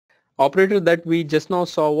operator that we just now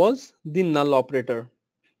saw was the null operator.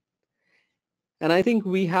 And I think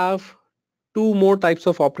we have two more types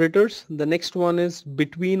of operators. The next one is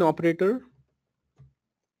between operator.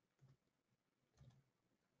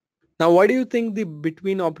 Now, why do you think the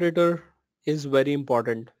between operator is very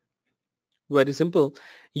important? Very simple.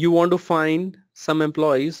 You want to find some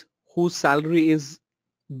employees whose salary is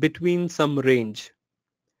between some range.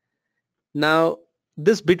 Now,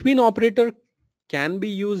 this between operator can be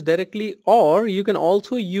used directly, or you can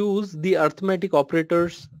also use the arithmetic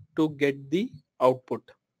operators to get the output.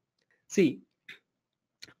 See,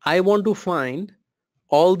 I want to find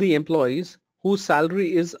all the employees whose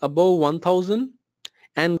salary is above 1000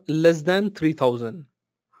 and less than 3000.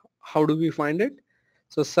 How do we find it?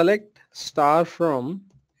 So select star from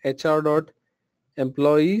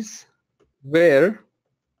HR.employees where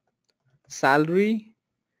salary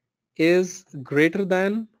is greater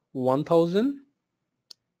than 1000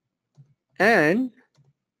 and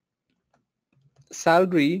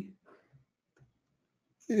salary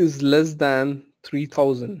is less than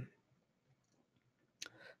 3000.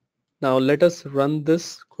 Now let us run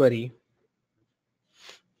this query.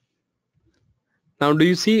 Now do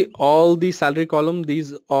you see all the salary column?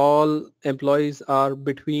 These all employees are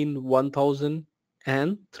between 1000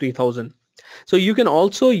 and 3000. So you can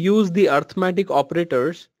also use the arithmetic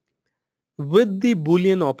operators with the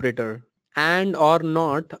Boolean operator. And or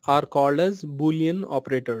not are called as Boolean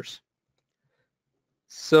operators.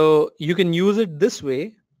 So you can use it this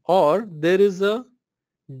way, or there is a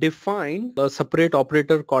defined a separate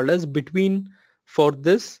operator called as between for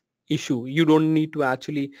this issue. You don't need to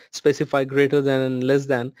actually specify greater than and less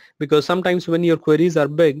than, because sometimes when your queries are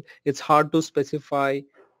big, it's hard to specify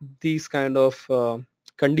these kind of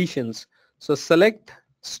conditions. So select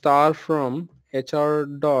star from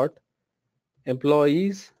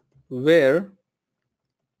HR.employees where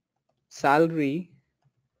salary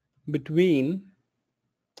between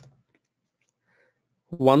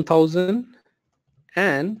 1000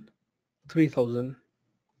 and 3000.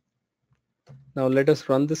 Now let us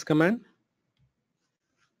run this command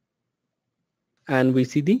and we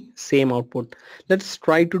see the same output. Let's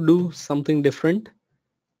try to do something different.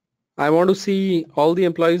 I want to see all the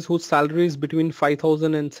employees whose salary is between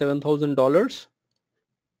 $5,000 and $7,000.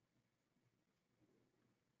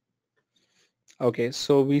 Okay,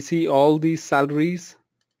 so we see all these salaries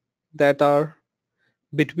that are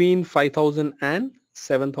between 5,000 and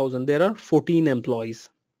 7,000. There are 14 employees,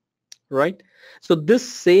 right? So this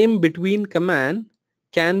same between command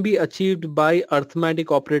can be achieved by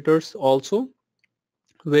arithmetic operators also,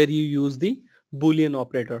 where you use the Boolean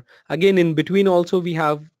operator. Again, in between also we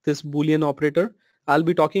have this Boolean operator. I'll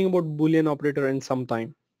be talking about Boolean operator in some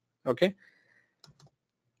time. Okay.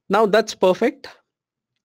 Now that's perfect.